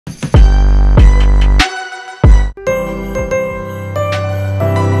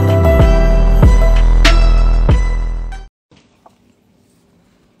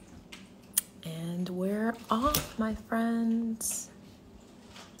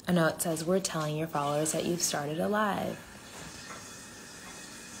I know it says, we're telling your followers that you've started a live.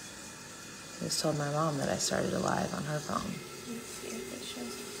 I just told my mom that I started a live on her phone. Let's see if it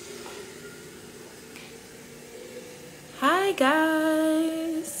shows. Hi,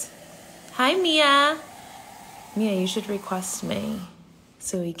 guys. Hi, Mia. Mia, you should request me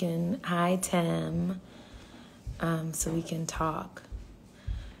so we can, hi, Tim, so we can talk.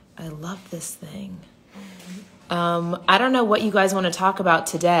 I love this thing. I don't know what you guys want to talk about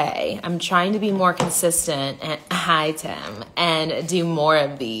today. I'm trying to be more consistent, and hi, Tim, and do more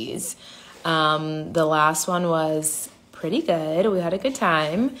of these. The last one was pretty good. We had a good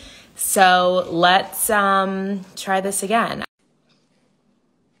time. So let's try this again.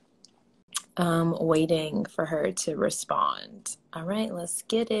 Waiting for her to respond. All right, let's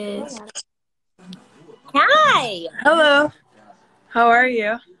get it. Hi. Hello. How are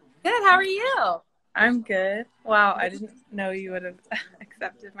you? Good. How are you? I'm good. Wow, I didn't know you would have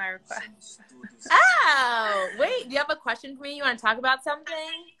accepted my request. Oh, wait. Do you have a question for me? You want to talk about something?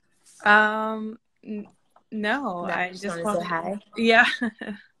 No, I just want to say hi. Yeah.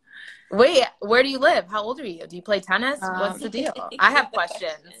 Wait, where do you live? How old are you? Do you play tennis? What's the deal? I have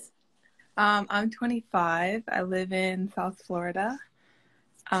questions. I'm 25. I live in South Florida.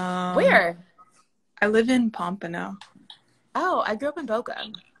 Where? I live in Pompano. Oh, I grew up in Boca.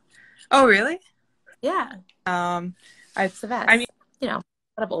 Oh, really? Yeah. It's the best. I mean, you know,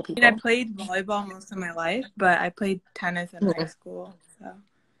 a lot of old people. I played volleyball most of my life, but I played tennis in high school. So.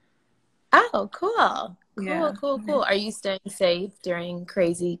 Oh, cool. Yeah. Cool. Are you staying safe during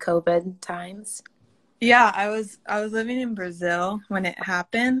crazy COVID times? Yeah, I was living in Brazil when it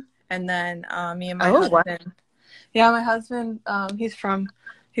happened, and then me and my husband. Wow. Yeah, my husband. He's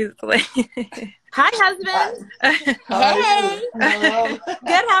like. Hi, husband. Hey. Hello.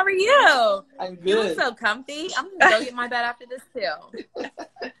 Good. How are you? I'm good. You look so comfy. I'm gonna go get my bed after this too.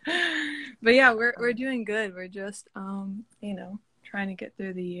 But yeah, we're doing good. We're just trying to get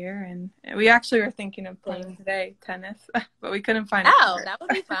through the year, and we actually were thinking of playing today tennis, but we couldn't find it. Oh, that would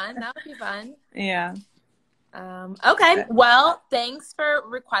be fun. Yeah. Okay. Well, thanks for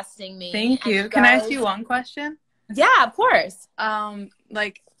requesting me. Thank you. Can I ask you one question? Yeah, of course.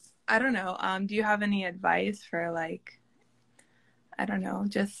 I don't know. Do you have any advice for I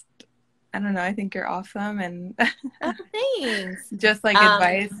think you're awesome, and thanks. Just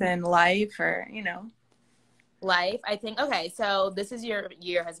advice in life, or life. I think, okay, so this is your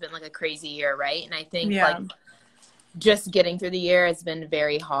year has been like a crazy year, right? And I think just getting through the year has been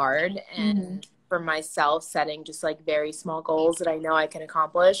very hard, and for myself, setting just very small goals that I know I can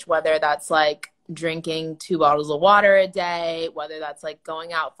accomplish, whether that's drinking 2 bottles of water a day, whether that's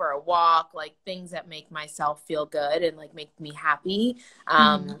going out for a walk, things that make myself feel good and make me happy.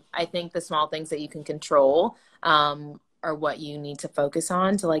 I think the small things that you can control are what you need to focus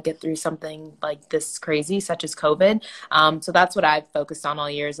on to get through something like this crazy, such as COVID. So that's what I've focused on all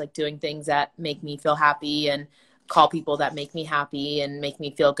year, is doing things that make me feel happy and call people that make me happy and make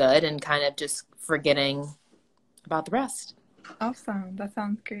me feel good, and kind of just forgetting about the rest. Awesome. That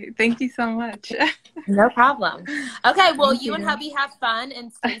sounds great. Thank you so much. No problem. Okay, well, you and hubby have fun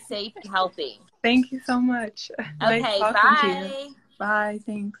and stay safe and healthy. Thank you so much. Okay, nice bye. Bye,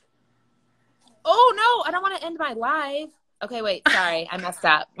 thanks. Oh, no, I don't want to end my live. Okay, wait, sorry, I messed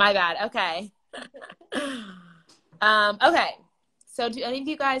up. My bad. Okay. Okay, so do any of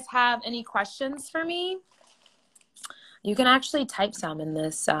you guys have any questions for me? You can actually type some in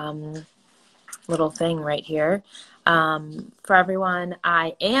this little thing right here. For everyone,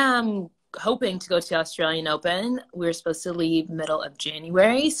 I am hoping to go to the Australian Open. We're supposed to leave middle of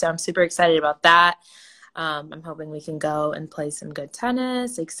January, so I'm super excited about that. I'm hoping we can go and play some good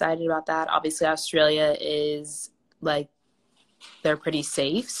tennis. Excited about that. Obviously, Australia is they're pretty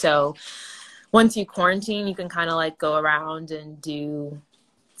safe. So once you quarantine, you can kind of go around and do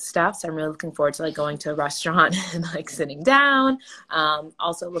stuff. So I'm really looking forward to going to a restaurant and sitting down.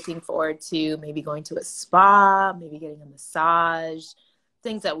 Also looking forward to maybe going to a spa, maybe getting a massage,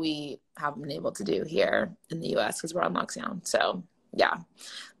 things that we haven't been able to do here in the US because we're on lockdown. So yeah,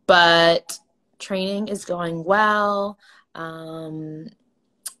 but training is going well. Trying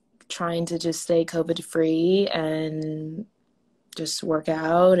to just stay COVID free and just work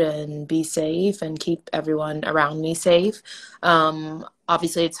out and be safe and keep everyone around me safe.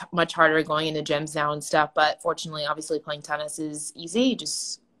 Obviously, it's much harder going into gyms now and stuff, but fortunately, obviously, playing tennis is easy. You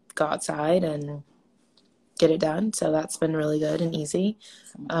just go outside and get it done. So that's been really good and easy.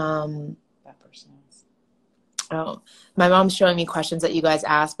 That person is. Oh, my mom's showing me questions that you guys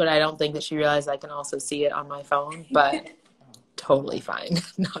asked, but I don't think that she realized I can also see it on my phone, but totally fine.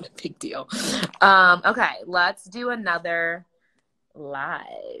 Not a big deal. Okay, let's do another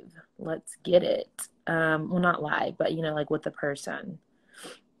live. Let's get it. Well, not live, but you know, like with the person.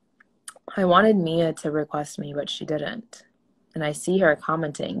 I wanted Mia to request me, but she didn't. And I see her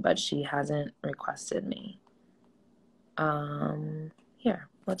commenting, but she hasn't requested me. Here,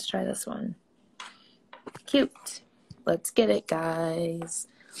 let's try this one. Cute. Let's get it, guys.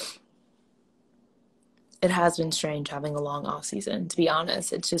 It has been strange having a long off season, to be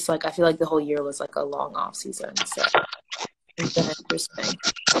honest. It's just like I feel like the whole year was like a long off season. So it's been interesting.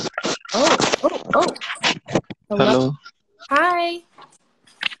 Oh. Hello. Hello. Hi.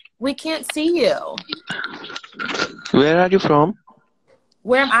 We can't see you. Where are you from?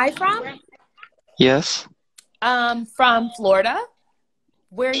 Where am I from? Yes. From Florida.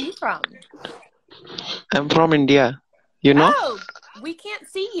 Where are you from? I'm from India. You know? Oh, we can't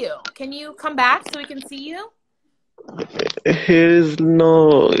see you. Can you come back so we can see you? Here is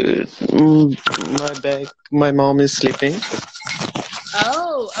no my bag. My mom is sleeping.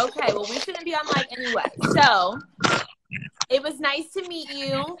 Oh, okay. Well, we shouldn't be on live anyway. So it was nice to meet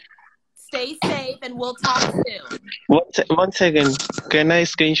you. Stay safe, and we'll talk soon. One second. Can I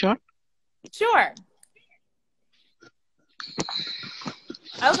screenshot? Sure.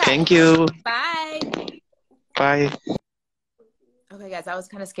 Okay. Thank you. Bye. Bye. Okay, guys, that was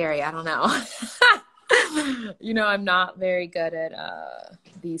kind of scary. I don't know. You know, I'm not very good at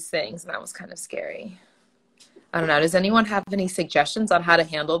these things, and that was kind of scary. I don't know. Does anyone have any suggestions on how to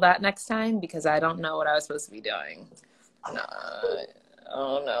handle that next time? Because I don't know what I was supposed to be doing. No.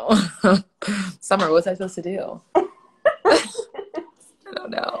 Oh, no. Summer, what was I supposed to do?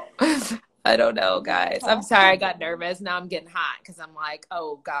 I don't know, guys. I'm sorry. I got nervous. Now I'm getting hot because I'm like,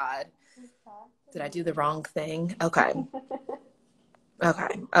 oh, God. Did I do the wrong thing? Okay.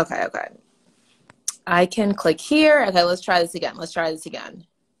 I can click here. Okay, let's try this again.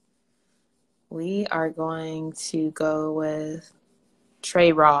 We are going to go with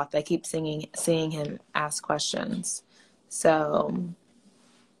Trey Roth. I keep seeing him ask questions. So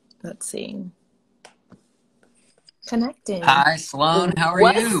let's see. Connecting. Hi, Sloane. How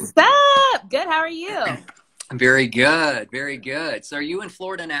are you? What's up? Good. How are you? Very good. Very good. So are you in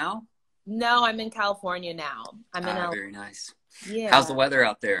Florida now? No, I'm in California now. I'm in LA. Very nice. Yeah. How's the weather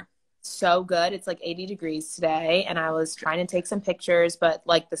out there? So good. It's like 80 degrees today, and I was trying to take some pictures, but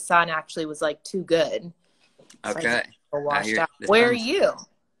like the sun actually was like too good. So Okay. washed out. Where are you?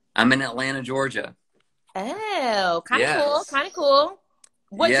 I'm in Atlanta, Georgia. Oh, kind of Yes. cool. Kind of cool.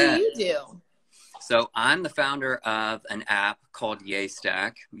 What do you do? So I'm the founder of an app called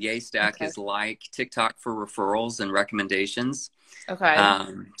YayStack. YayStack is like TikTok for referrals and recommendations. Okay.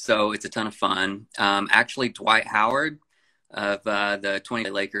 So it's a ton of fun. Actually, Dwight Howard of the 20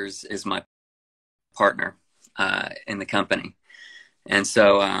 Lakers is my partner in the company. And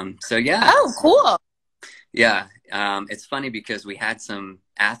so yeah. Oh, cool. Yeah. It's funny because we had some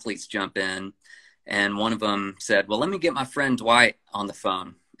athletes jump in, and one of them said, well, let me get my friend Dwight on the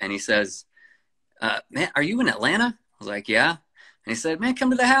phone. And he says, man, are you in Atlanta? I was like, yeah. And he said, man,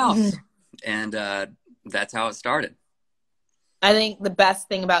 come to the house. And that's how it started. I think the best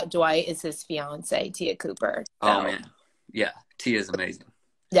thing about Dwight is his fiance, Tia Cooper. So. Oh, man. Yeah. Tia's amazing.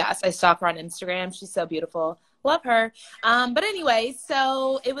 Yes, I stalk her on Instagram. She's so beautiful. Love her. But anyway,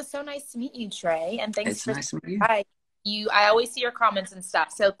 so it was so nice to meet you, Trey. And thanks for nice to meet you. I always see your comments and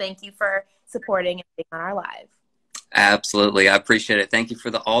stuff. So thank you for supporting and being on our live. Absolutely. I appreciate it. Thank you for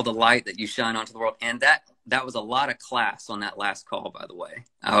all the light that you shine onto the world. And that was a lot of class on that last call, by the way.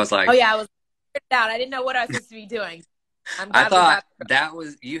 I was like, oh yeah, I was out. I didn't know what I was supposed to be doing. I thought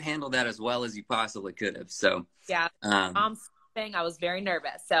you handled that as well as you possibly could have. So yeah, thing, I was very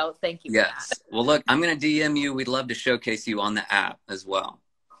nervous. So thank you. Yes. For that. Well, look, I'm going to DM you. We'd love to showcase you on the app as well.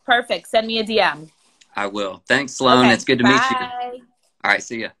 Perfect. Send me a DM. I will. Thanks, Sloane. Okay, it's good to meet you. All right.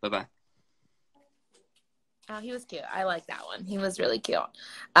 See ya. Bye-bye. Oh, he was cute. I like that one. He was really cute.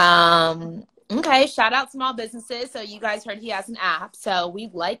 Okay. Shout out small businesses. So you guys heard he has an app. So we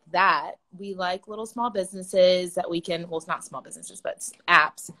like that. We like little small businesses that we can, well, it's not small businesses, but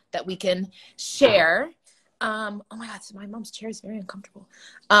apps that we can share. Oh my God, so my mom's chair is very uncomfortable.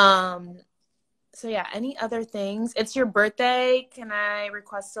 So yeah, any other things? It's your birthday. Can I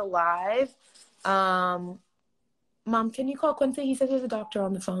request a live? Mom, can you call Quincy? He said there's a doctor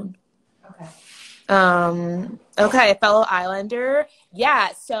on the phone. Okay. Okay, fellow Islander. Yeah,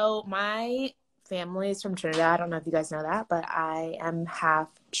 so my family is from Trinidad. I don't know if you guys know that, but I am half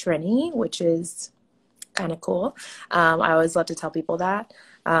Trini, which is kind of cool. I always love to tell people that.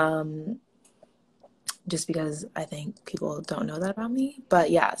 Just because I think people don't know that about me. But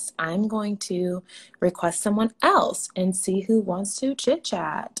yes, I'm going to request someone else and see who wants to chit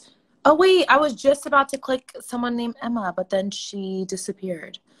chat. Oh, wait, I was just about to click someone named Emma, but then she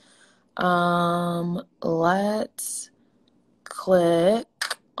disappeared. Let's click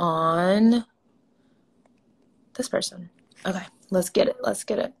on this person. Okay, let's get it. Let's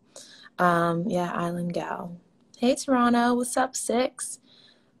get it. Yeah, Island Gal. Hey, Toronto. What's up, Six?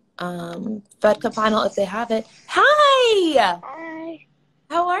 Fed Cup final if they have it. Hi! Hi.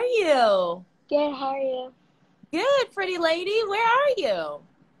 How are you? Good, how are you? Good, pretty lady. Where are you?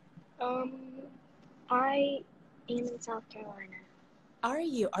 I am in South Carolina. Are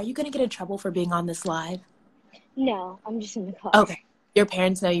you? Are you going to get in trouble for being on this live? No, I'm just in the car. Okay. Your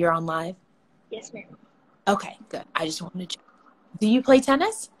parents know you're on live? Yes, ma'am. Okay, good. I just wanted to check. Do you play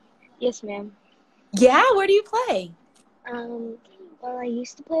tennis? Yes, ma'am. Yeah? Where do you play? Well, I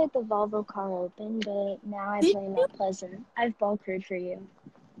used to play at the Volvo Car Open, but now I Did play in you? Mount Pleasant. I've ball crewed for you.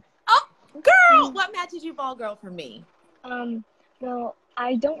 Oh, girl! What match did you ball girl for me? Well,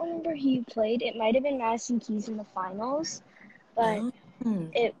 I don't remember who you played. It might have been Madison Keys in the finals, but Oh.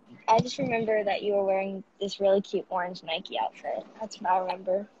 I just remember that you were wearing this really cute orange Nike outfit. That's what I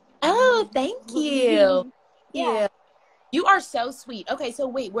remember. Oh, thank you. Yeah. Yeah. You are so sweet. Okay, so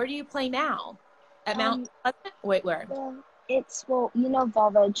wait, where do you play now? At Mount Pleasant? Wait, where? Well, you know,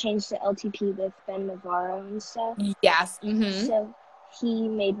 Volvo changed to LTP with Ben Navarro and stuff. Yes. Mm-hmm. So he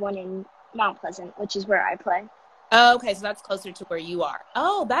made one in Mount Pleasant, which is where I play. Oh, okay, so that's closer to where you are.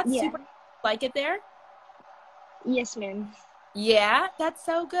 Oh, that's Yeah. super. Like it there? Yes, ma'am. Yeah, that's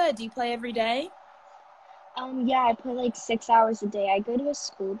so good. Do you play every day? Yeah, I play like 6 hours a day. I go to a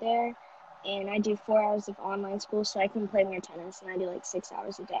school there, and I do 4 hours of online school, so I can play more tennis, and I do like 6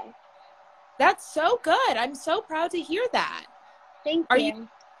 hours a day. That's so good. I'm so proud to hear that. Thank Are you. you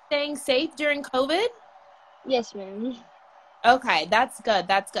staying safe during COVID? Yes, ma'am. Okay, that's good.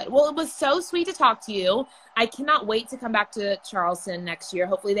 That's good. Well, it was so sweet to talk to you. I cannot wait to come back to Charleston next year.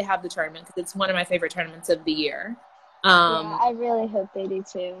 Hopefully they have the tournament because it's one of my favorite tournaments of the year. Yeah, I really hope they do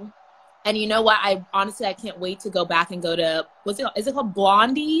too. And you know what? I can't wait to go back and go to, is it called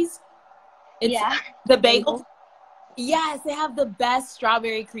Blondie's? It's Yeah. the bagel. Yes, they have the best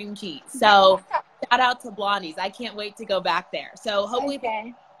strawberry cream cheese. So shout out to Blondie's. I can't wait to go back there. So hopefully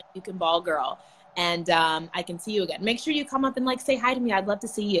you can ball girl and I can see you again. Make sure you come up and like say hi to me. I'd love to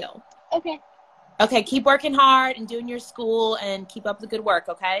see you. Okay. Okay, keep working hard and doing your school and keep up the good work,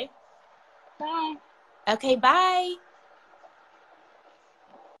 okay? Bye. Okay, bye.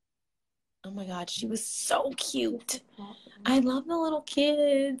 Oh my God, she was so cute. I love the little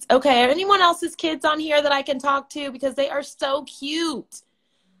kids. Okay, anyone else's kids on here that I can talk to because they are so cute.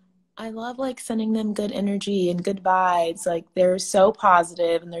 I love like sending them good energy and good vibes. Like they're so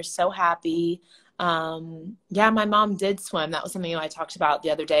positive and they're so happy. Yeah, my mom did swim. That was something I talked about the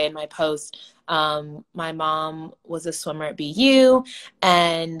other day in my post. My mom was a swimmer at BU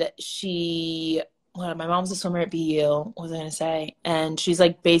and my mom's a swimmer at BU. What was I gonna say? And she's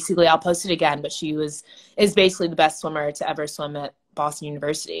like basically, I'll post it again, but is basically the best swimmer to ever swim at Boston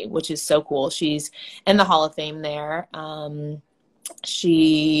University, which is so cool. She's in the Hall of Fame there.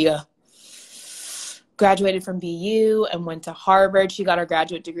 She graduated from BU and went to Harvard. She got her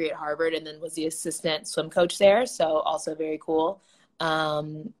graduate degree at Harvard and then was the assistant swim coach there. So also very cool.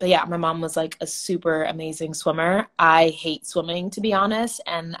 But yeah, my mom was like a super amazing swimmer. I hate swimming, to be honest.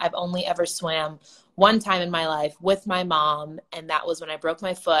 And I've only ever swam one time in my life with my mom. And that was when I broke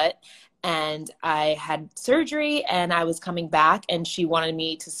my foot and I had surgery and I was coming back and she wanted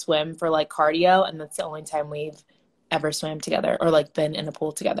me to swim for like cardio. And that's the only time we've ever swam together or like been in a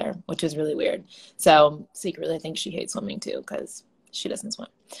pool together, which is really weird. So secretly, I think she hates swimming too because she doesn't swim.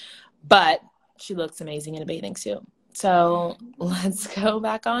 But she looks amazing in a bathing suit. So let's go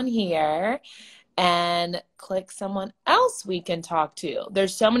back on here and click someone else we can talk to.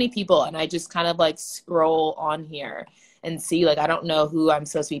 There's so many people and I just kind of like scroll on here and see, like, I don't know who I'm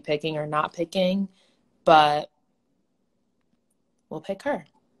supposed to be picking or not picking, but we'll pick her.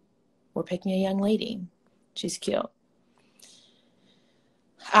 We're picking a young lady. She's cute.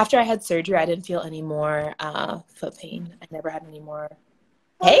 After I had surgery, I didn't feel any more foot pain. I never had any more.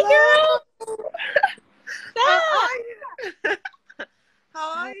 Hey, girl! How are you?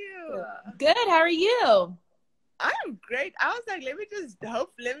 How are you? Good. How are you? I'm great. I was like, let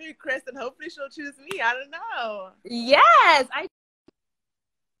me request and hopefully she'll choose me. I don't know. Yes,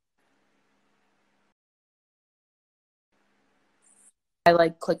 I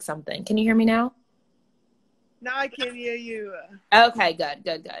like click something. Can you hear me now? Now I can hear you. Okay,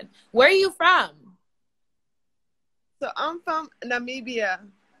 good. Where are you from? So I'm from Namibia.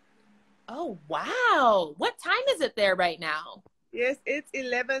 Oh, wow. What time is it there right now? Yes, it's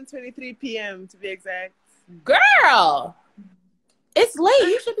 11:23 p.m. to be exact. Girl, It's late.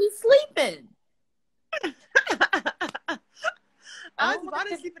 You should be sleeping. I Oh was my about to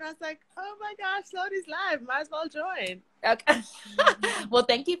goodness. sleep and I was like, oh my gosh, Sloane is live. Might as well join. Okay. Well,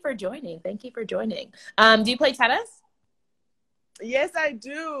 thank you for joining. Thank you for joining. Do you play tennis? Yes, I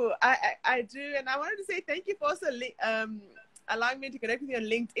do. I do. And I wanted to say thank you for also allowing me to connect with you on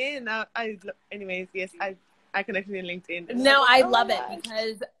LinkedIn. Anyways, yes, I connected with you on LinkedIn. And No, was I like, oh love my it gosh.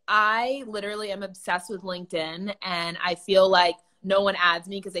 because I literally am obsessed with LinkedIn, and I feel like no one adds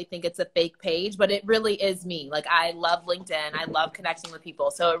me because they think it's a fake page, but it really is me. Like, I love LinkedIn. I love connecting with people.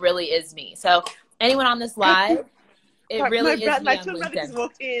 So it really is me. So anyone on this live, it really is me My on twin brother just LinkedIn.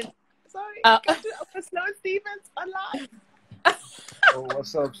 walked in. Sorry, Uh, come to Sloane Stevens online. Oh,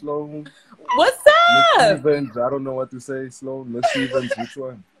 what's up, Sloane? What's Miss up? Stevens. I don't know what to say, Sloane. Miss Stevens, which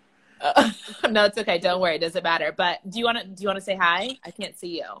one? No, it's okay. Don't worry. It doesn't matter. But do you want to say hi? I can't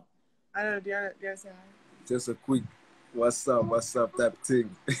see you. I don't know. Do you want to say hi? Just a quick, what's up, type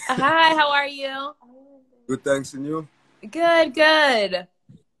thing. Hi, how are you? Good, thanks, and you? Good, good.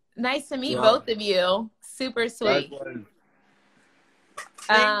 Nice to meet Yeah. both of you. Super sweet. Likewise.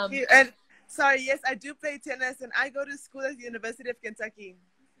 Thank you. And sorry, yes, I do play tennis, and I go to school at the University of Kentucky.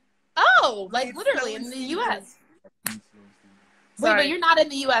 Oh, like It's literally Sloane in the Stevens. U.S. Wait, Sorry. but you're not in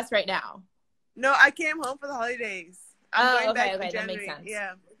the U.S. right now. No, I came home for the holidays. I'm going back in That January. makes sense.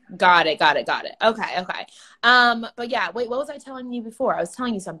 Yeah. Got it. Okay. But yeah, wait, what was I telling you before? I was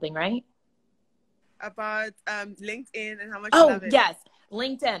telling you something, right? About LinkedIn and how much I love it. Yes,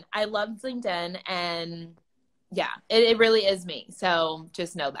 LinkedIn. I love LinkedIn, and yeah, it really is me. So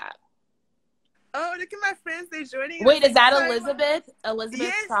just know that. Oh, look at my friends. They're joining. Wait, is that Sorry. Elizabeth? Elizabeth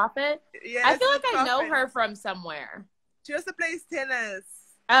Yes. Prophet? Yeah, I feel like Elizabeth I know Prophet. her from somewhere. She also plays tennis.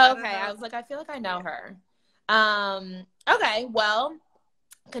 Oh, okay. I was like, I feel like I know her. Okay, well,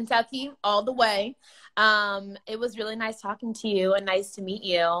 Kentucky all the way. It was really nice talking to you and nice to meet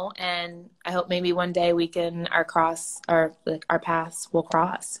you. And I hope maybe one day we can our paths will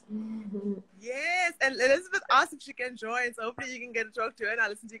cross. Yes, and Elizabeth asked if she can join, so hopefully you can get a talk to her and I'll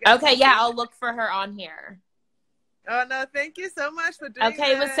listen to you guys. Okay, yeah, I'll look for her on here. Oh no, thank you so much for doing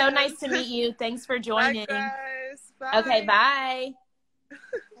Okay, it was so this. nice to meet you. Thanks for joining. Likewise. Bye. Okay, bye.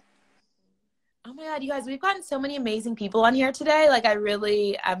 Oh my God, you guys, we've gotten so many amazing people on here today. Like, I'm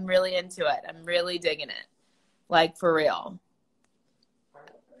really into it. I'm really digging it. Like, for real.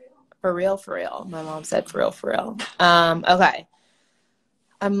 For real. My mom said for real. Okay.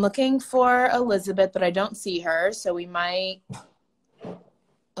 I'm looking for Elizabeth, but I don't see her. So we might,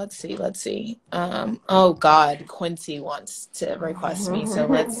 let's see. Oh God, Quincy wants to request me. So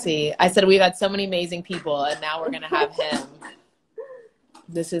let's see. I said, we've had so many amazing people and now we're going to have him.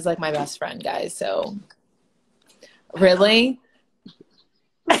 This is like my best friend, guys. So really?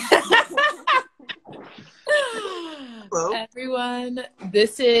 Hello. Everyone,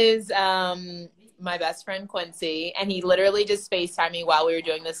 this is my best friend Quincy, and he literally just FaceTimed me while we were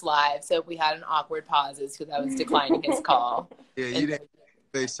doing this live. So if we had an awkward pauses because I was declining his call. Yeah, you didn't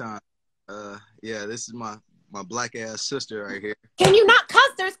FaceTime. Yeah, this is my black ass sister right here. Can you not cuss?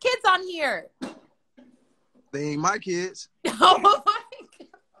 There's kids on here. They ain't my kids. Oh my God.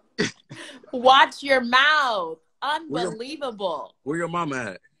 Watch your mouth. Unbelievable. Where your mama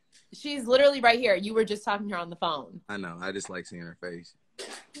at? She's literally right here. You were just talking to her on the phone. I know. I just like seeing her face.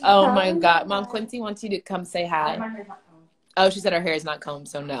 Oh my God. Mom, Quincy wants you to come say hi. Oh, she said her hair is not combed,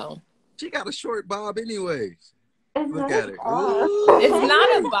 so no. She got a short bob anyways. Look at her. It's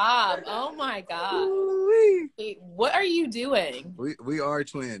not a bob. Oh my God. Wait, what are you doing? We are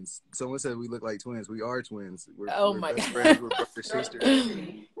twins. Someone said we look like twins. We are twins. We're My best God. friends. We're brother sisters.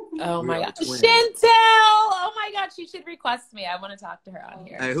 Oh We my are God. twins. Chantel! Oh my God, she should request me. I want to talk to her on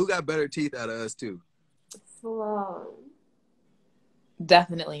here. Hey, who got better teeth out of us two? Sloane.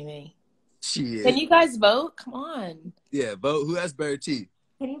 Definitely me. Shit. Can you guys vote? Come on. Yeah, vote. Who has better teeth?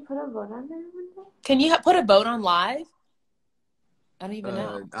 Can you put a vote on there one day? Can you put a vote on live? I don't even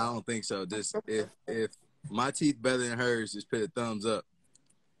know. I don't think so. Just if my teeth better than hers, just put a thumbs up.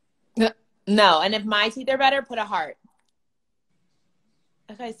 No, and if my teeth are better, put a heart.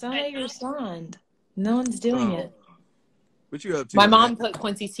 Okay, so how do you respond? No one's doing it. What you up to? My mom man? put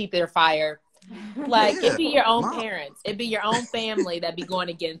Quincy's teeth in fire. Like, Yeah, it'd be your own Mom. parents. It'd be your own family that'd be going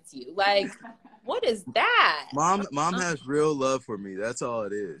against you. Like, what is that? Mom has real love for me. That's all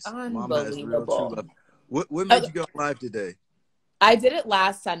it is. Mom has real true Unbelievable. love. What made you go live today? I did it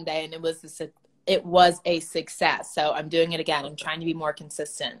last Sunday, and it was a success. So I'm doing it again. I'm trying to be more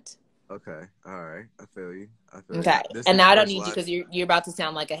consistent. Okay, all right. I feel you. Okay, This and is now I don't first need you live. because you're about to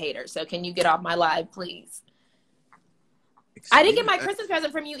sound like a hater. So can you get off my live, please? I didn't get my Christmas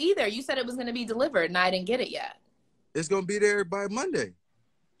present from you either. You said it was going to be delivered, and I didn't get it yet. It's gonna be there by Monday.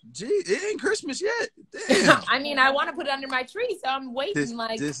 Gee, it ain't Christmas yet. Damn. I mean, I want to put it under my tree, so I'm waiting.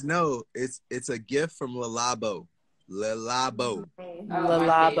 Just know it's a gift from Lalabo. Lalabo.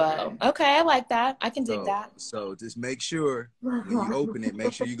 Lalabo. Okay, I like that. I can dig that. So just make sure when you open it,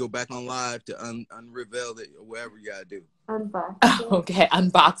 make sure you go back on live to unreveal it or whatever you gotta do. Unbox. Okay,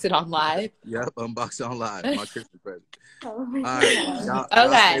 unbox it on live. Yep, unbox it on live. My Christmas present. Oh All right, y'all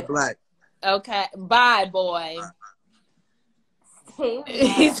stay black. Okay, bye, boy. Stay black.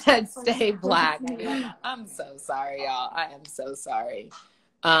 He said, "Stay black." I'm so sorry, y'all. I am so sorry.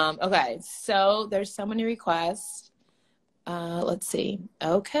 Okay, so there's so many requests. Let's see.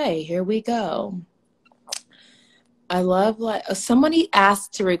 Okay, here we go. I love somebody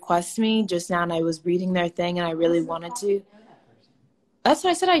asked to request me just now, and I was reading their thing, and I really wanted to. That's why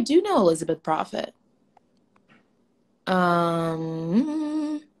I said I do know Elizabeth Prophet.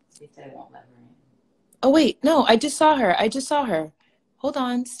 Oh wait, no, I just saw her. Hold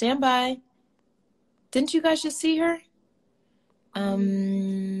on, stand by. Didn't you guys just see her?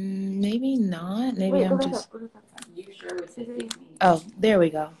 Maybe not. Maybe Wait, I'm just. Oh, there we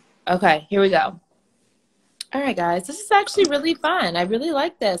go. Okay, here we go. All right, guys, this is actually really fun. I really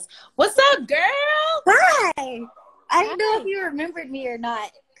like this. What's up, girl? Hi. I didn't know if you remembered me or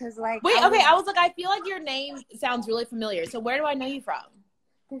not, cause like. Wait, okay. I was like, I feel like your name sounds really familiar. So where do I know you from?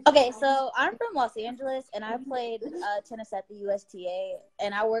 Okay, so I'm from Los Angeles, and I played tennis at the USTA,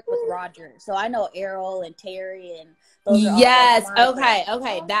 and I work with Roger, so I know Errol and Terry, and those are Yes. all like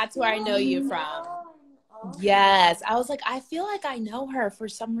Okay. That's where I know you from. Yes. I was like, I feel like I know her for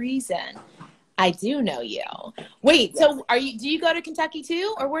some reason. I do know you. Wait. Yes. So do you go to Kentucky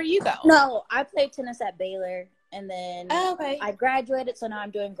too, or where do you go? No, I played tennis at Baylor, and then okay. I graduated, so now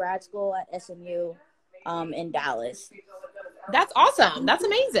I'm doing grad school at SMU, in Dallas. That's awesome. That's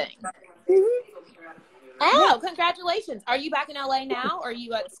amazing. Oh, congratulations. Are you back in LA now, or are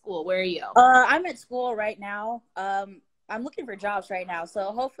you at school? Where are you? I'm at school right now. I'm looking for jobs right now.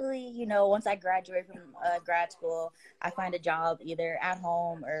 So hopefully, once I graduate from grad school, I find a job either at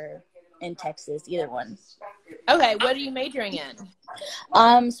home or in Texas, either one. Okay, what are you majoring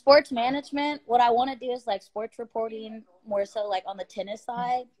in? Sports management. What I want to do is like sports reporting, more so like on the tennis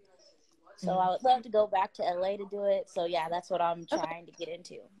side. So I would love to go back to LA to do it. So yeah, that's what I'm trying to get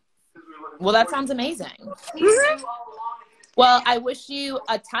into. Well, that sounds amazing. Well, I wish you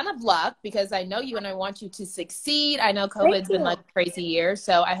a ton of luck because I know you and I want you to succeed. I know COVID's been like a crazy year,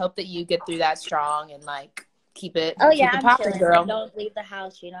 so I hope that you get through that strong and like keep it. Oh yeah, keep it I'm popping, chilling. girl. I don't leave the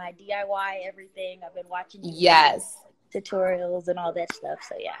house. I DIY everything. I've been watching tutorials and all that stuff.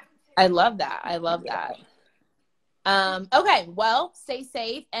 So yeah, I love that. that. Okay, well, stay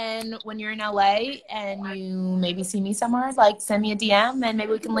safe, and when you're in LA and you maybe see me somewhere, like send me a DM and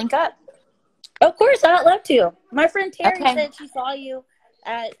maybe we can link up. Of course, I'd love to. My friend Terry said she saw you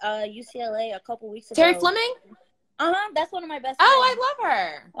at UCLA a couple weeks ago. Terry Fleming? That's one of my best friends. Oh, I love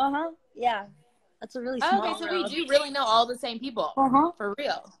her. Yeah. That's a really small Okay, so world. we do really know all the same people. For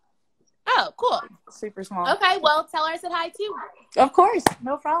real. Oh, cool. Super small. Okay, well, tell her I said hi too. Of course,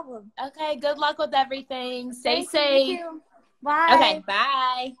 no problem. Okay, good luck with everything. Stay Thank safe. you. Bye. Okay,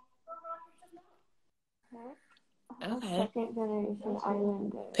 bye. Okay. Second generation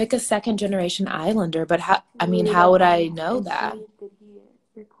Islander. Pick a second generation Islander, but how would I know that? Did he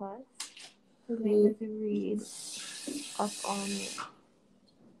request? His name is Reed. Up on it.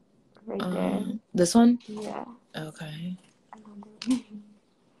 Right there. This one? Yeah. Okay.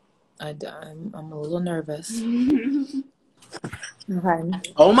 I'm a little nervous. Okay.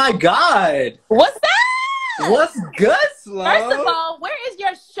 Oh my God. What's that? What's good, Sloane? First of all, where is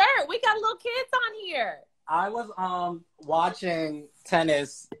your shirt? We got little kids on here. I was watching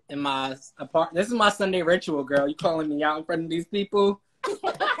tennis in my apartment. This is my Sunday ritual, girl. You calling me out in front of these people?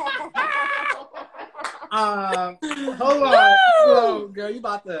 Hold on. Slow, girl. You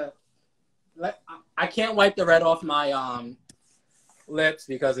about to... I can't wipe the red off my lips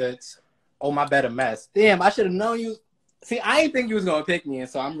because it's... Oh, my bed a mess. Damn, I should have known you... See, I didn't think you was going to pick me, and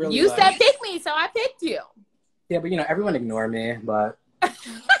so I'm really... You said pick me, so I picked you. Yeah, but, everyone ignore me, but...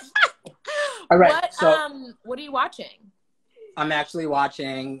 All right, what are you watching? I'm actually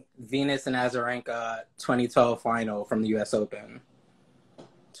watching Venus and Azarenka 2012 final from the U.S. Open.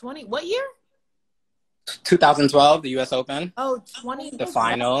 What year? 2012, the U.S. Open. Oh, 20. The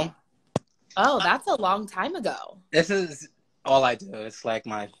final. Oh, that's a long time ago. This is all I do. It's like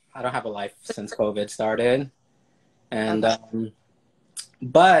I don't have a life since COVID started. And,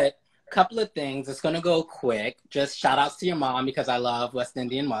 but a couple of things. It's going to go quick. Just shout outs to your mom because I love West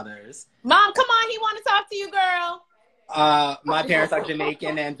Indian mothers. Mom, come on. He want to talk to you, girl. My parents are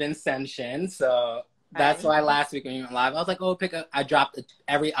Jamaican and Vincentian, so That's why last week when you went live, I was like, oh, I dropped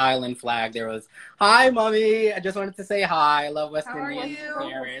every island flag. There was, hi, mommy. I just wanted to say hi. I love West Indian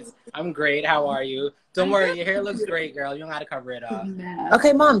parents. I'm great. How are you? Don't worry. Your hair looks great, girl. You don't have to cover it up.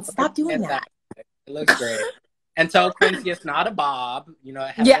 Okay, Mom, stop doing that. It looks great. And tell Quincy it's not a bob. You know,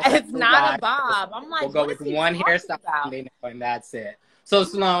 it's not a bob. I'm like, we'll go with one hairstyle and that's it. So,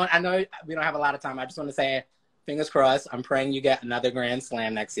 Sloane, I know we don't have a lot of time. I just want to say, fingers crossed, I'm praying you get another Grand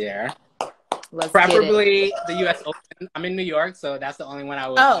Slam next year. Preferably the U.S. Open. I'm in New York, so that's the only one I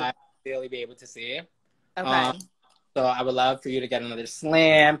would really be able to see. Okay. So I would love for you to get another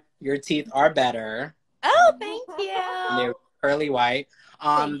slam. Your teeth are better. Oh, thank you. And they're pearly white.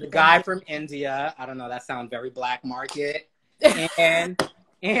 The guy from India, I don't know, that sounds very black market. And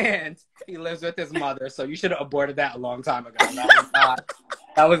he lives with his mother, so you should have aborted that a long time ago.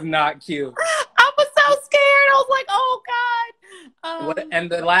 That was not cute. I was so scared. I was like, oh, God. And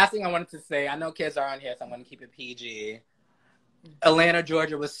the last thing I wanted to say, I know kids are on here, so I'm going to keep it PG. Atlanta,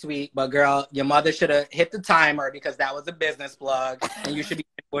 Georgia was sweet, but girl, your mother should have hit the timer because that was a business plug, and you should be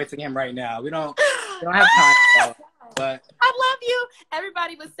invoicing him right now. We don't have time. But I love you.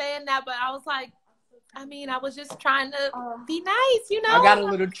 Everybody was saying that, but I was like, I mean, I was just trying to be nice, you know? I got a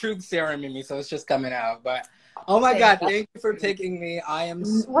little truth serum in me, so it's just coming out. But, oh my God, thank you for picking me. I am...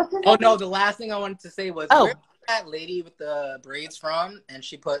 Oh, no, the last thing I wanted to say was, where's that lady with the braids from? And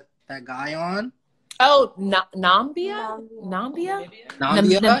she put that guy on? Oh, Nambia? Namibia?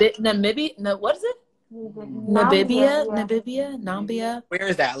 No, what is it? Namibia? Where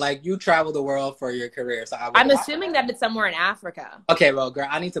is that? Like, you travel the world for your career. So I'm assuming that it's somewhere in Africa. Okay, well, girl,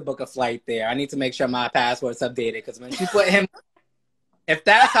 I need to book a flight there. I need to make sure my passport's updated because when she put him, if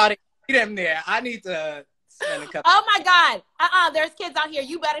that's how they get him there, I need to spend a couple. Oh my God! There's kids out here.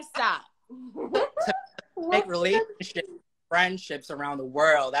 You better stop. Make relationships, friendships around the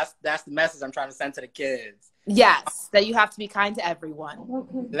world. That's the message I'm trying to send to the kids. Yes, that you have to be kind to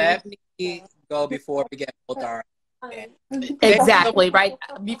everyone. Let me go before we get both our. Exactly, right?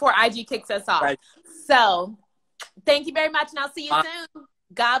 Before IG kicks us off. Right. So, thank you very much, and I'll see you soon.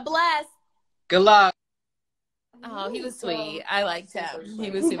 God bless. Good luck. Oh, he was sweet. I liked him.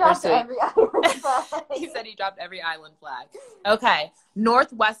 He was super sweet. He said he dropped every island flag. Okay.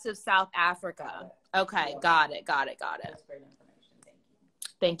 Northwest of South Africa. Okay. Got it.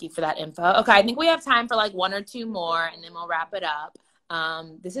 Thank you for that info. Okay. I think we have time for like one or two more, and then we'll wrap it up.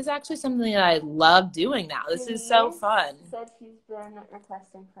 This is actually something that I love doing now. This is so fun. Said she's been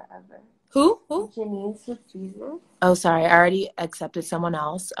requesting forever. Who? Janice with Jesus. Oh, sorry. I already accepted someone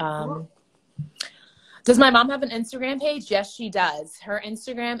else. Does my mom have an Instagram page? Yes, she does. Her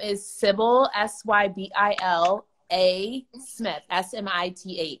Instagram is Sybil, Sybila Smith,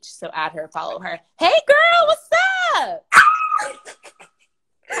 Smith. So add her, follow her. Hey, girl, what's up?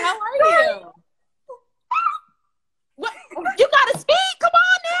 How are you? What? You gotta speak. Come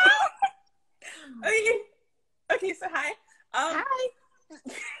on now. Okay, so hi. Hi.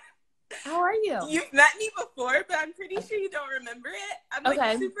 How are you? You've met me before, but I'm pretty sure you don't remember it. I'm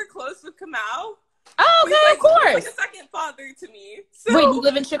like super close with Kamau. Oh, okay, of course. He's like a second father to me. So, wait, you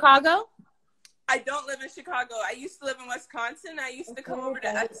live in Chicago? I don't live in Chicago. I used to live in Wisconsin. I used to come over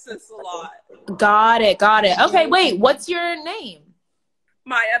to Texas a lot. Got it. Okay, wait, what's your name?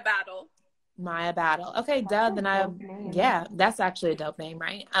 Maya Battle. Maya Battle. Okay, duh. Then that's actually a dope name,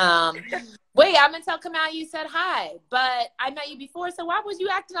 right? Wait, I'm gonna tell Kamau you said hi, but I met you before, so why was you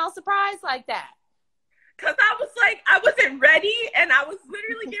acting all surprised like that? Because I wasn't ready, and I was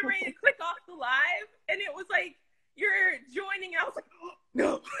literally getting ready to click off the live, and it was like, you're joining, and I was like, oh,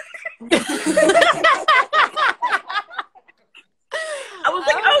 no. I was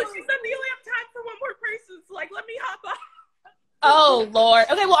like, oh, she said we only have time for one more person, so like, let me hop off. Oh, Lord.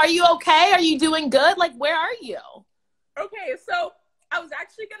 Okay, well, are you okay? Are you doing good? Like, where are you? Okay, so I was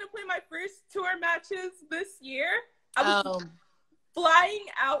actually going to play my first tour matches this year. I was flying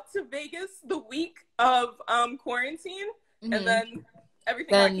out to Vegas the week of quarantine, and then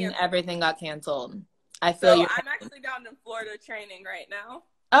everything got canceled. I feel you. I'm actually down in Florida training right now.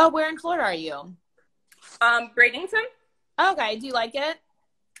 Oh, where in Florida are you? Bradenton. Okay, do you like it?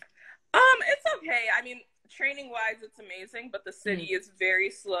 It's okay. I mean, training-wise, it's amazing, but the city is very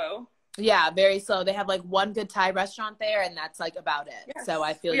slow. Yeah, very slow. They have like one good Thai restaurant there, and that's like about it. Yes. So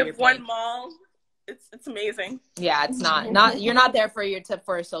I feel we have one mall. It's amazing. Yeah, it's not you're not there for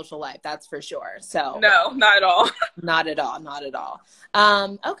for a social life, that's for sure. So no, not at all. Not at all.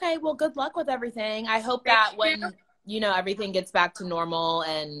 Okay, well, good luck with everything. I hope that when everything gets back to normal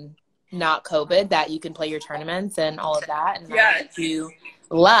and not COVID, that you can play your tournaments and all of that. And I wish you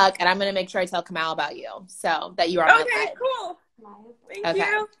luck. And I'm gonna make sure I tell Kamau about you, so that you are okay. Cool. Thank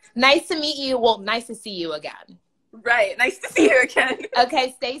you. Nice to meet you. Well, nice to see you again. Right. Nice to see you again.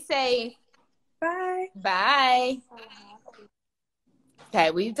 Okay, stay safe. Bye. Bye.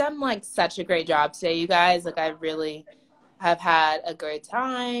 Okay, we've done like such a great job today, you guys. Like I really have had a great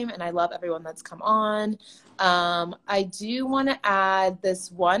time, and I love everyone that's come on. I do want to add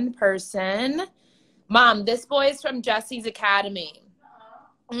this one person. Mom, this boy is from Jesse's Academy.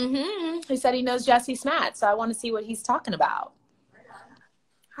 He said he knows Jesse Smat, so I want to see what he's talking about.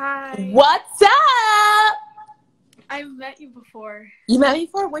 Hi. What's up? I've met you before. You met me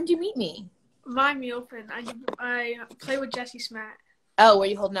before? When did you meet me? My Open. I play with Jesse Smat. Oh, were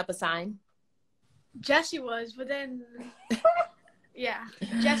you holding up a sign? Jesse was, but then yeah,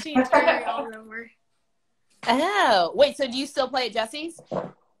 Jesse and Terry all over. Oh, wait. So do you still play at Jesse's?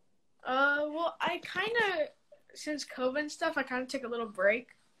 Well, I kind of since COVID and stuff, I kind of took a little break.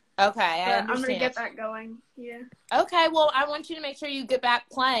 Okay, I understand. I'm gonna get that going. Yeah. Okay, well, I want you to make sure you get back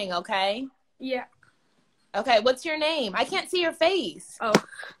playing. Okay. Yeah. Okay, what's your name? I can't see your face. Oh,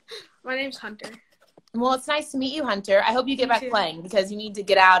 my name's Hunter. Well, it's nice to meet you, Hunter. I hope you get back playing because you need to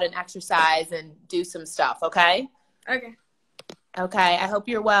get out and exercise and do some stuff, okay? Okay. Okay, I hope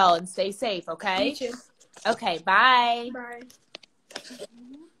you're well and stay safe, okay? You too. Okay, bye. Bye.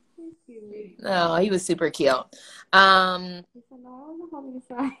 Oh, he was super cute. He said, He said he no, I wasn't holding a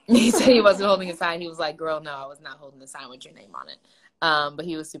sign. wasn't holding a sign. He was like, girl, no, I was not holding a sign with your name on it. But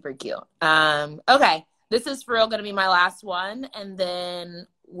he was super cute. Okay, this is for real going to be my last one, and then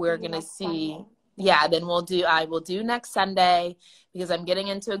we're going to see. Yeah, then I will do next Sunday because I'm getting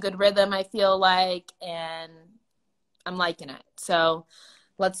into a good rhythm, I feel like, and I'm liking it. So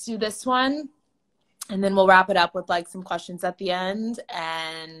let's do this one, and then we'll wrap it up with like some questions at the end,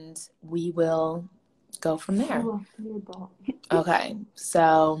 and we will go from there. Okay,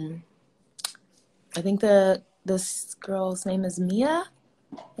 so I think this girl's name is Mia,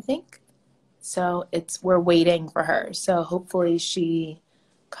 I think. So we're waiting for her. So hopefully she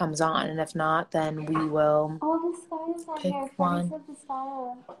comes on, and if not, then we will pick one.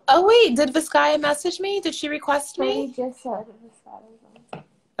 Oh wait, did Viscaya message me? Did she request me? Freddie just said Viscaya.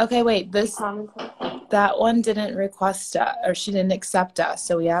 Okay, wait, that one didn't request us, or she didn't accept us,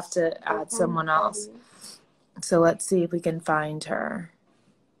 so we have to add someone else. So let's see if we can find her.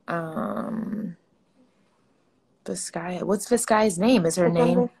 Viscaya. What's Viscaya's name? Is her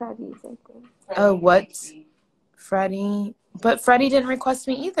name? Oh, what's Freddie? But Freddie didn't request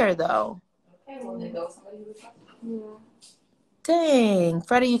me either, though. Yeah. Dang,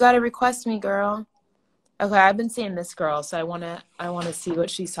 Freddie, you gotta request me, girl. Okay, I've been seeing this girl, so I wanna see what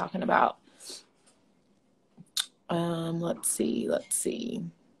she's talking about. Let's see.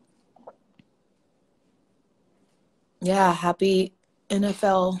 Yeah, happy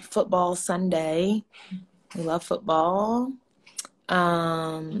NFL football Sunday. We love football.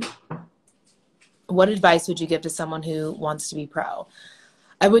 What advice would you give to someone who wants to be pro?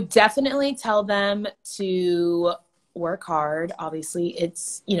 I would definitely tell them to work hard. Obviously,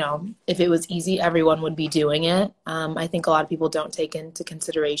 it's, if it was easy, everyone would be doing it. I think a lot of people don't take into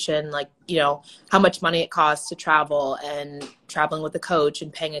consideration, like, how much money it costs to travel and traveling with a coach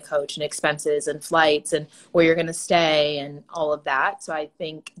and paying a coach and expenses and flights and where you're going to stay and all of that. So I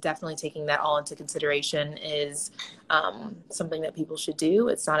think definitely taking that all into consideration is something that people should do.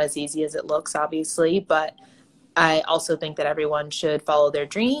 It's not as easy as it looks, obviously, but I also think that everyone should follow their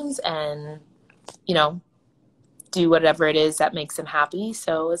dreams and, do whatever it is that makes them happy.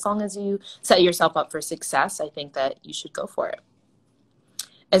 So as long as you set yourself up for success, I think that you should go for it.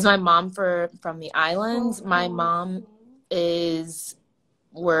 Is my mom from the islands? My mom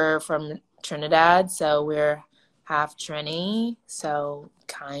we're from Trinidad, so we're half Trini, so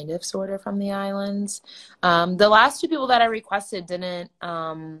kind of sort of from the islands. The last two people that I requested didn't,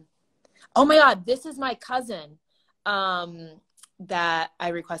 oh my God, this is my cousin that I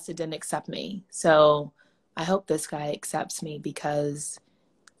requested didn't accept me. So I hope this guy accepts me because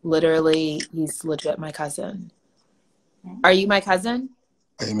literally he's legit my cousin. Are you my cousin?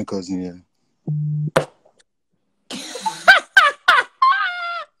 I am a cousin, yeah.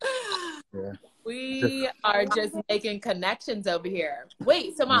 Yeah. We are just making connections over here.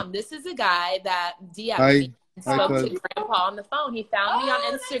 Wait, so Mom, this is a guy that DM'd me and spoke to Grandpa on the phone. He found me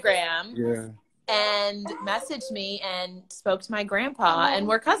on Instagram. Yeah. And messaged me and spoke to my grandpa, and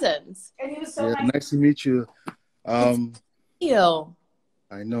we're cousins. And he was so nice to meet you. You.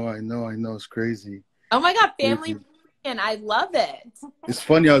 I know. It's crazy. Oh my God, family, and I love it. It's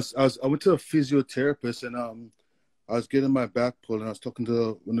funny. I went to a physiotherapist, and I was getting my back pulled, and I was talking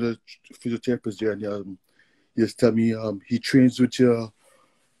to one of the physiotherapists there, and he just told me he trains with your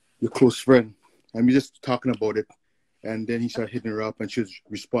close friend. I mean, just talking about it, And then he started hitting her up, and she was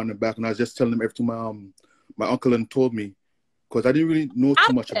responding back. And I was just telling him everything my uncle and told me, because I didn't really know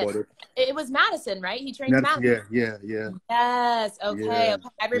too much about it. It was Madison, right? He trained Madison. Yeah. Yes. Okay. Yeah, Okay.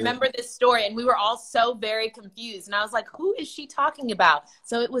 I remember this story, and we were all so very confused. And I was like, "Who is she talking about?"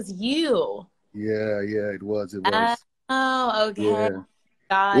 So it was you. Yeah. It was. Oh, okay. Yeah.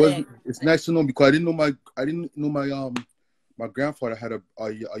 Got it. It's nice to know, because I didn't know my grandfather had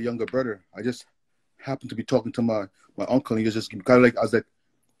a younger brother. I just happened to be talking to my uncle, and he was just kind of like, I was like,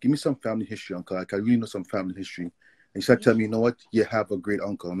 "Give me some family history, uncle. Like, I really know some family history." And he started telling me, "You know what? You have a great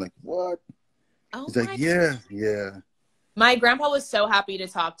uncle." I'm like, "What?" He's like, "Yeah." My grandpa was so happy to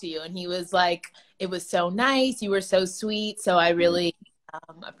talk to you, and he was like, "It was so nice. You were so sweet. So I really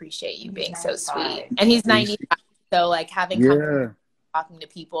appreciate you being so sweet." And he's 95, so like having talking to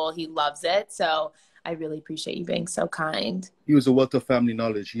people, he loves it. So I really appreciate you being so kind. He was a wealth of family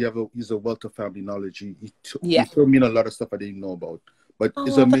knowledge. He's a wealth of family knowledge. He told me a lot of stuff I didn't know about. But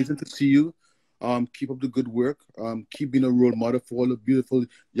it's amazing to see you. Keep up the good work. Keep being a role model for all the beautiful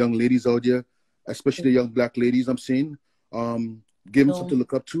young ladies out there, especially the young Black ladies I'm seeing. Give them something to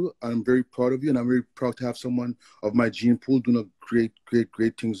look up to. I'm very proud of you, and I'm very proud to have someone of my gene pool doing great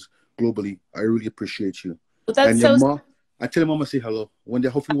things globally. I really appreciate you. Well, that's and your mom, I tell your mama say hello.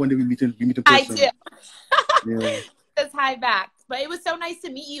 Hopefully one day we meet in person. I do. Yeah. Says hi back. But it was so nice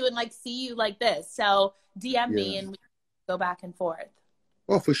to meet you and like see you like this. So DM me and we go back and forth.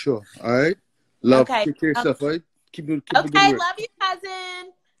 Oh, for sure. All right. Love. Okay. Take care of yourself, all right? Keep doing okay. good work. Love you,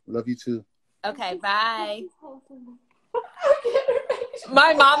 cousin. Love you too. Okay. Bye.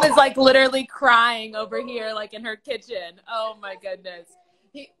 My mom is like literally crying over here, like in her kitchen. Oh my goodness.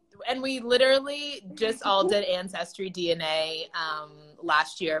 And we literally just all did ancestry DNA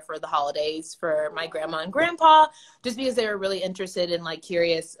last year for the holidays for my grandma and grandpa, just because they were really interested and like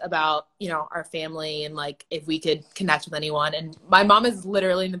curious about, you know, our family and like if we could connect with anyone. And my mom is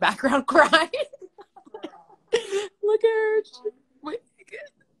literally in the background crying. Look at her.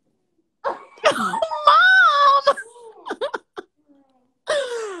 Mom!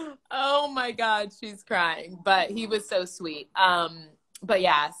 Oh my God, she's crying. But he was so sweet. But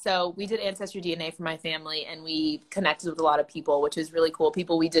yeah, so we did ancestry DNA for my family, and we connected with a lot of people, which is really cool.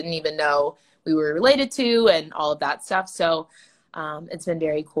 People we didn't even know we were related to and all of that stuff. So it's been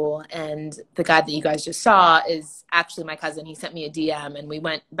very cool. And the guy that you guys just saw is actually my cousin. He sent me a DM, and we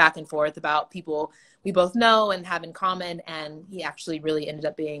went back and forth about people we both know and have in common. And he actually really ended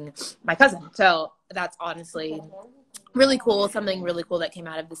up being my cousin. So that's honestly really cool. Something really cool that came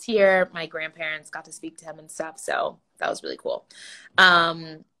out of this year. My grandparents got to speak to him and stuff. So that was really cool.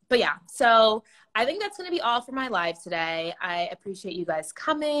 But yeah, so I think that's going to be all for my live today. I appreciate you guys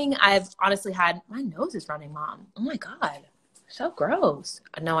coming. I've honestly had, my nose is running, Mom. Oh my God. So gross.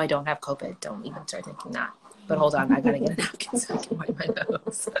 No, I don't have COVID. Don't even start thinking that. But hold on, I got to get a napkin so I can wipe my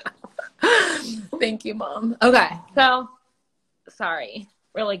nose. Thank you, Mom. Okay, so sorry.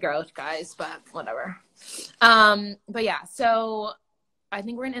 Really gross, guys, but whatever. But yeah, so I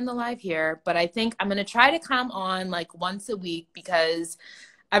think we're gonna end the live here, but I think I'm gonna try to come on like once a week because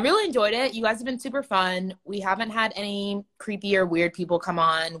I really enjoyed it. You guys have been super fun. We haven't had any creepy or weird people come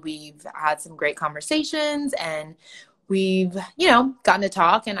on. We've had some great conversations, and we've, you know, gotten to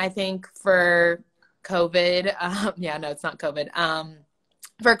talk. And I think for COVID, it's not COVID.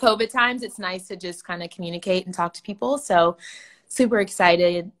 For COVID times, it's nice to just kind of communicate and talk to people. So super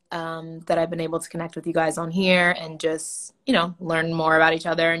excited that I've been able to connect with you guys on here and just, you know, learn more about each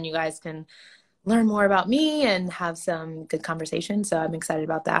other, and you guys can learn more about me and have some good conversation. So I'm excited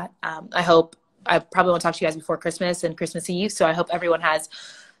about that. I probably won't talk to you guys before Christmas and Christmas Eve. So I hope everyone has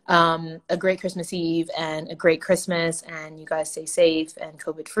a great Christmas Eve and a great Christmas, and you guys stay safe and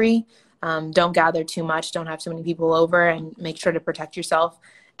COVID free. Don't gather too much. Don't have too many people over, and make sure to protect yourself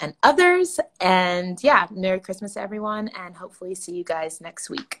and others. And yeah, Merry Christmas to everyone, and hopefully see you guys next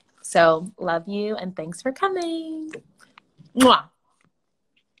week. So love you, and thanks for coming. Mwah.